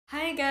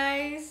Hi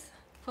guys,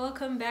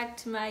 welcome back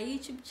to my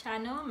YouTube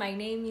channel. My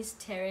name is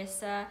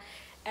Teresa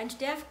and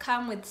today I've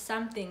come with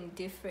something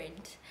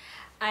different.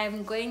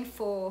 I'm going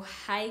for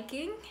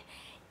hiking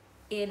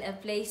in a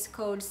place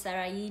called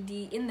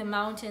Séraidi, in the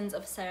mountains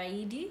of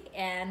Séraidi,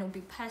 and we'll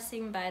be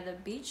passing by the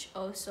beach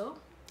also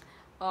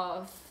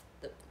of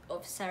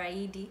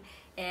Séraidi,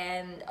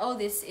 and all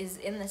this is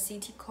in the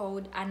city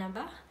called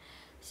Annaba.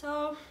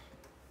 So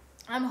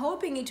I'm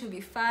hoping it will be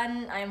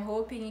fun, I'm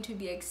hoping it will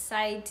be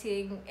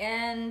exciting,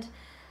 and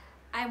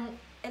I'm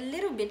a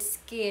little bit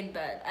scared,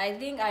 but I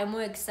think I'm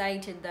more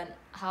excited than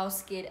how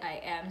scared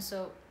I am.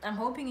 So I'm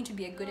hoping it will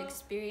be a good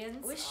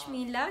experience. Wish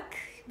me luck,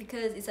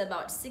 because it's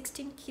about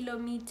 16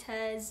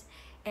 kilometers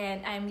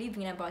and I'm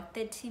leaving in about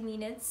 30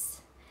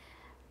 minutes.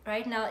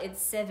 Right now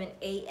it's 7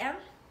 a.m.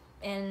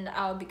 and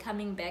I'll be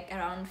coming back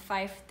around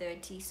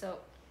 5:30. So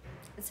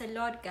it's a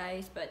lot,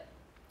 guys, but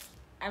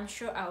I'm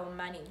sure I will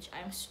manage.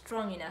 I'm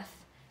strong enough.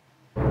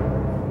 I'm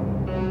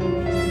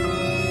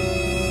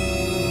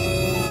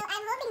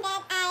hoping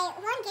that I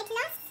won't get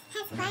lost,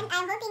 have fun.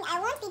 I'm hoping I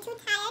won't be too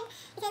tired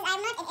because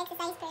I'm not an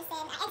exercise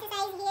person. I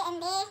exercise here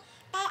and there,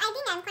 but I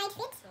think I'm quite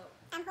fit. So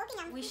I'm hoping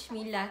I'm wish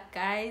me luck,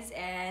 guys,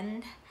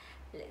 and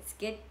let's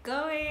get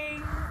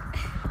going.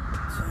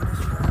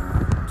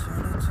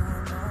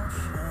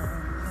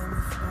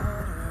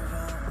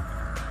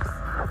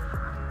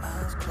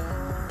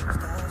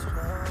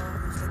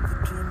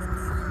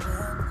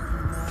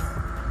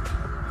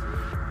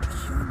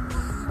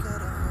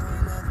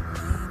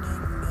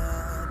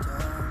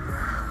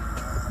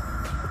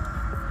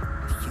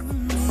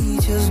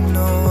 Just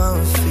know how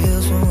it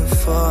feels when we're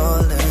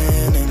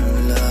falling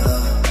in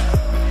love.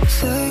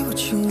 Say what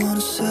you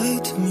wanna say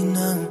to me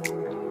now.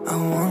 I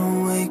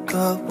wanna wake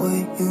up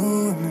with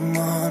you in the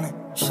morning.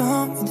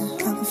 Show me there's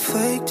nothing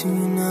fake to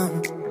me now.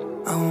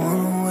 I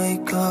wanna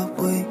wake up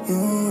with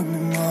you in the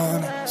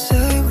morning.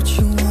 Say what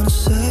you wanna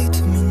say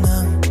to me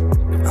now.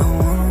 I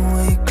wanna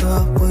wake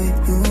up with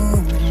you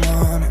in the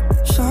morning.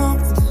 Show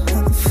me there's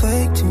nothing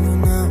fake to me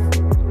now.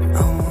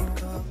 I wanna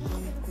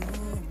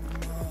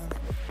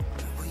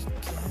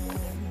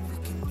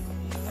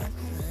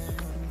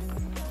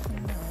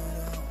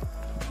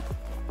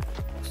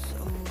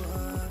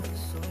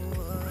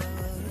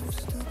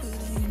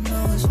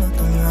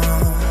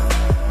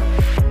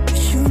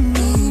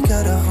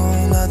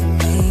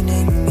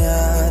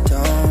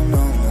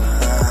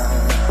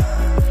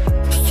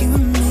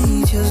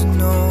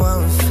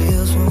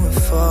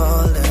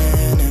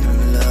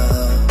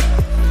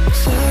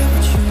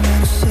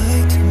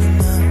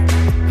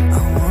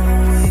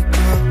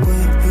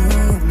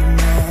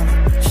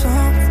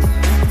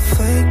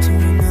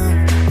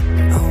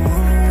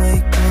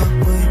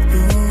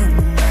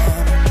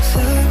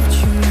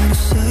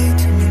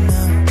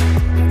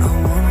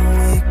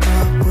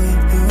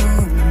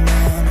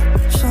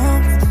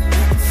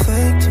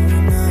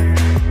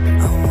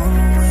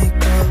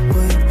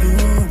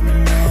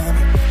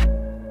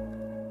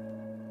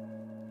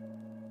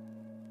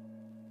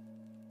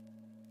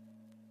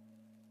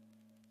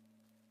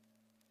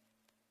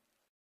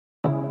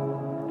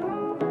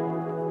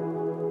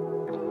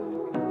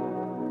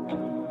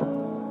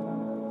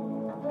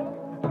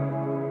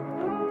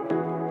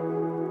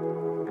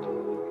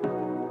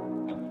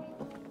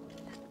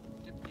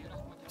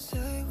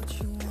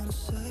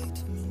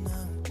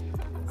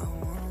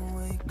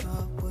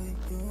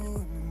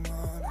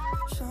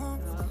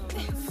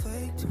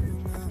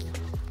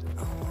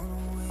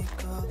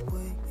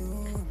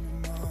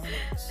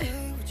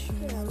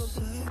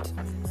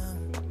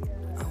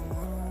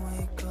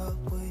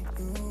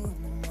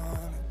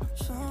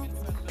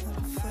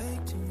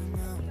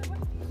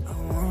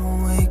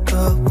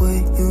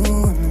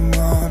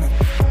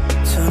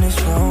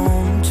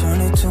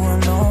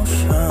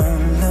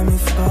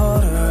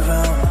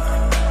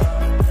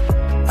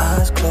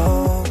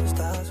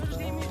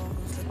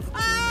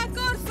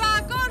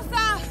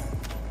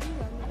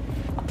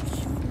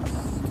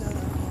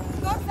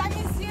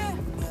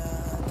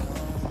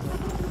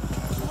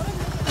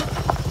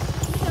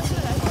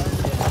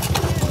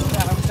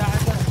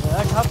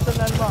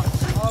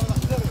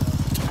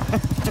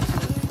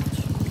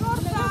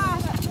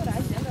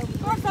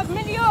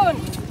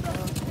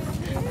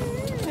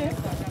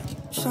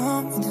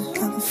show me there's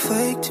nothing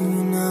fake to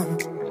me now.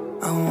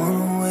 I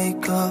wanna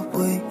wake up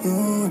with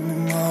you in the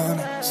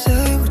morning.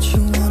 Say what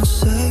you wanna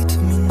say to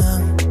me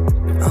now.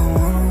 I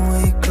wanna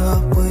wake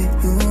up with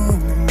you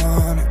in the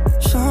morning.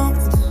 Show me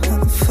there's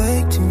nothing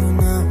fake to me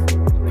now.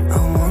 I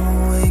wanna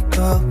wake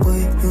up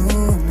with you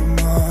in the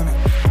morning.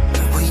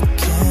 We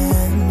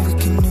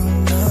can do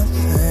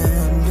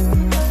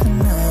nothing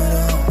at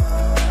all.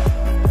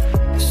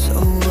 So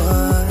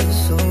what,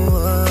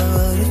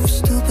 if you're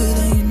stupid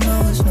then you know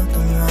it's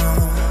nothing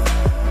wrong.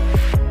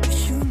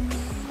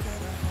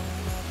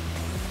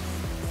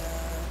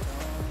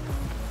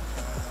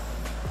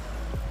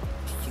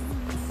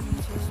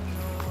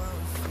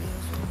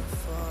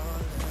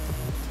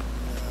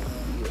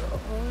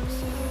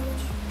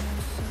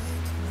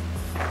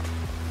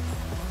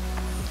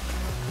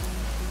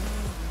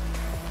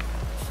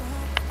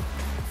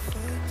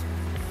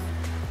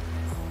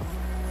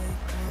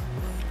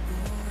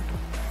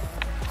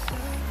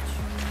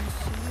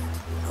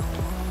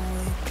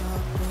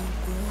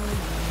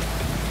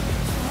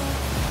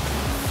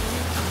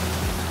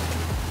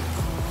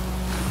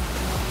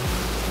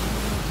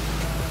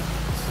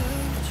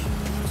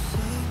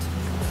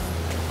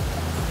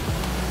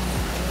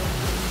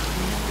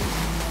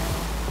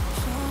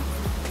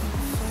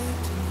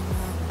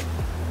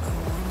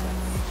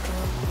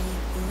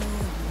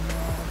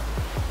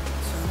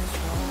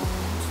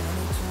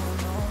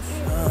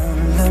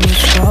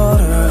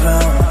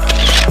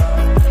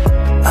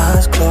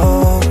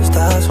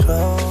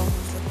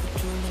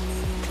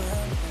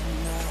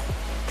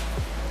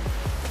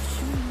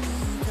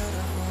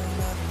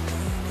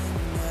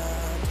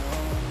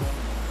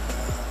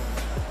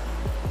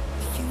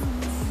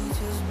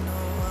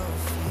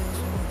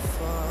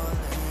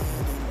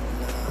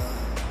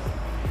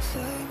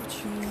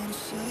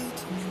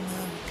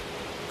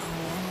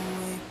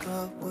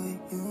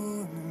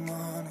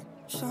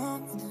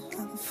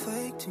 nothing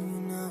fake to me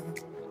now.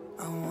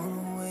 I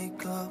wanna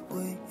wake up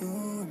with you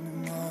in the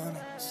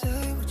morning.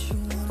 Say what you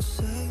wanna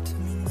say to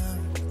me now.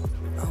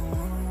 I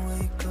wanna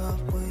wake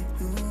up with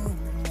you in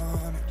the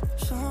morning.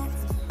 Show me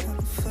there's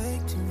nothing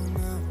fake to me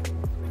now.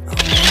 I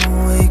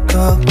wanna wake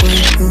up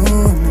with you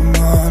in the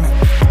morning.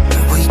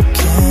 We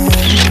can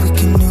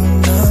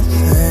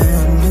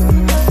do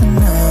nothing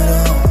at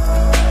all.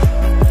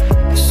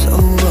 So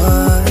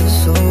what,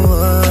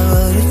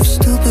 if you're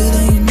stupid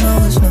and you know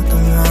there's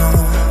nothing wrong.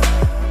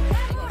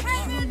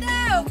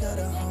 Got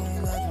a whole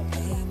lot of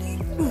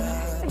meaning, but I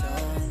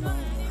don't know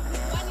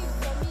how.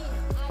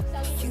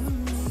 You and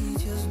me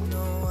just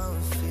know how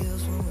it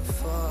feels when we're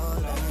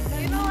falling.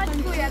 You know what,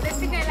 Kuya? The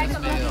thing I like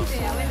about it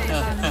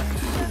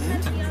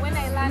when I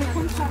land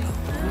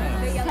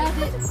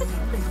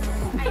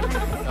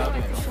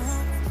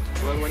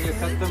Well, when you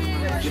cut them,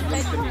 give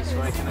them to me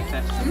so I can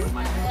attach them to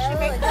my hair.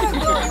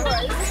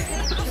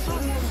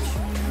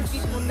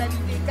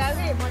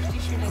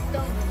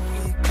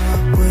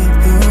 With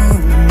you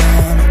in the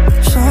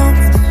morning. Show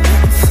me there's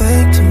nothing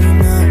fake to me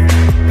now.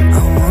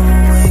 I wanna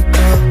wake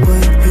up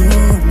with you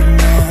in the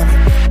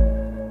morning.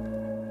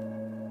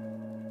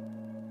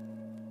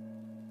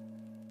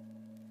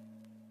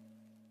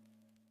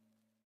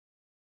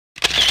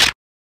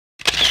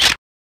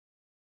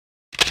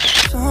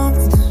 Show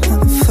me there's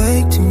nothing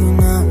fake to me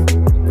now.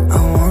 I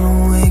wanna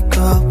wake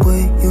up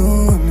with you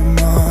in the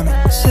morning.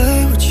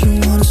 Say what you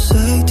wanna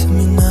say to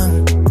me now.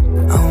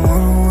 I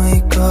wanna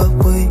wake up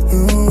with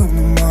you in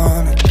the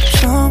morning.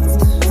 Show me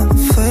there's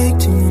nothing fake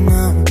to me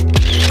now.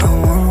 I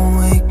wanna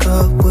wake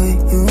up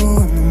with you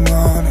in the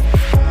morning.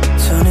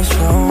 Turn this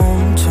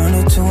room, turn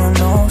it to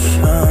an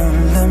ocean.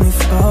 Let me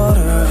float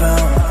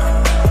around.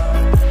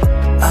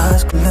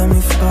 Let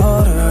me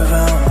float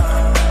around.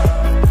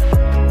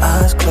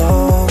 Eyes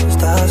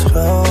closed,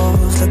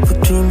 like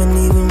we're dreaming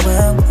even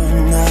when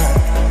we're not.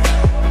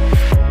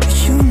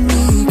 You and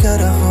me got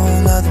a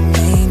whole lot of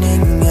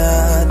meaning,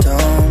 I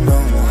don't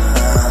know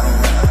how.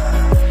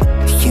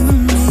 You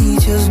and me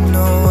just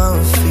know how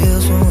it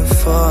feels when we're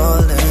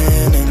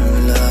falling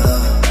in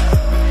love.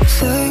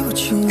 Say what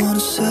you wanna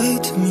say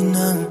to me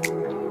now.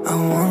 I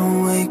wanna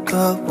wake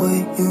up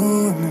with you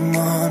in the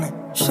morning.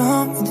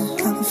 Show me there's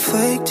nothing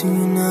fake to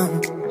me now.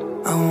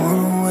 I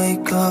wanna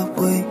wake up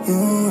with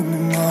you in the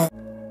morning.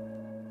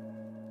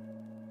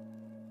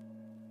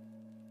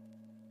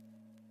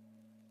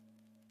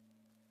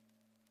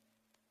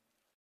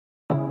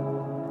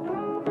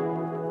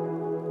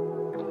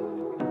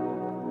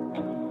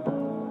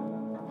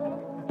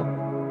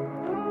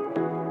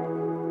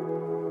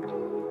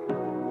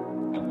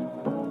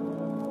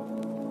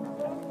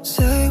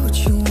 Say what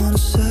you wanna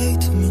say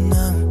to me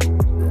now.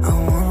 I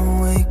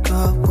wanna wake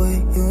up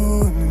with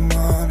you in the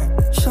morning.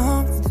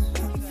 Show me there's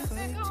nothing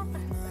fake to me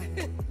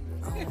now.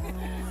 I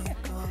wanna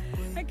wake up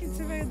with أكيد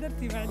سمعي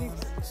درتي معليك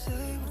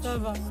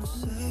طبعا.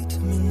 say to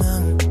me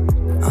now.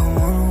 I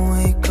wanna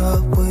wake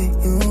up with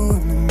you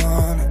in the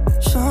morning.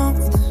 Show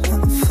me there's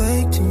nothing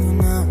fake to me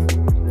now.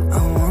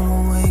 I wanna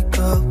wake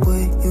up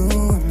with you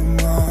in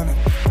the morning.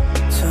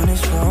 Turn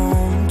this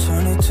room,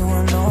 turn it to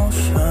an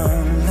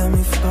ocean. Let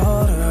me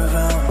float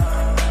around.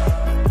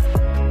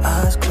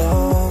 Eyes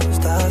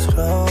closed,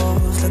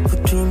 like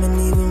we're dreaming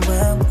even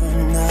when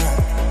we're not.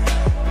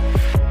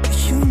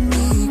 You and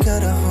me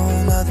got a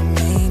whole lot of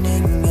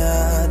meaning,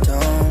 I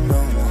don't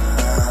know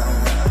how.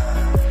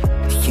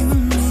 You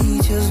and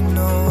me just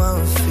know how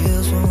it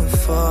feels when we're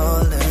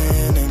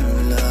falling in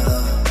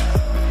love.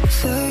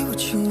 Say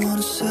what you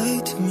wanna say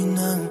to me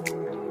now.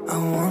 I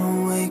wanna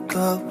wake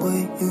up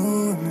with you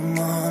in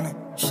the morning.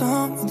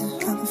 Show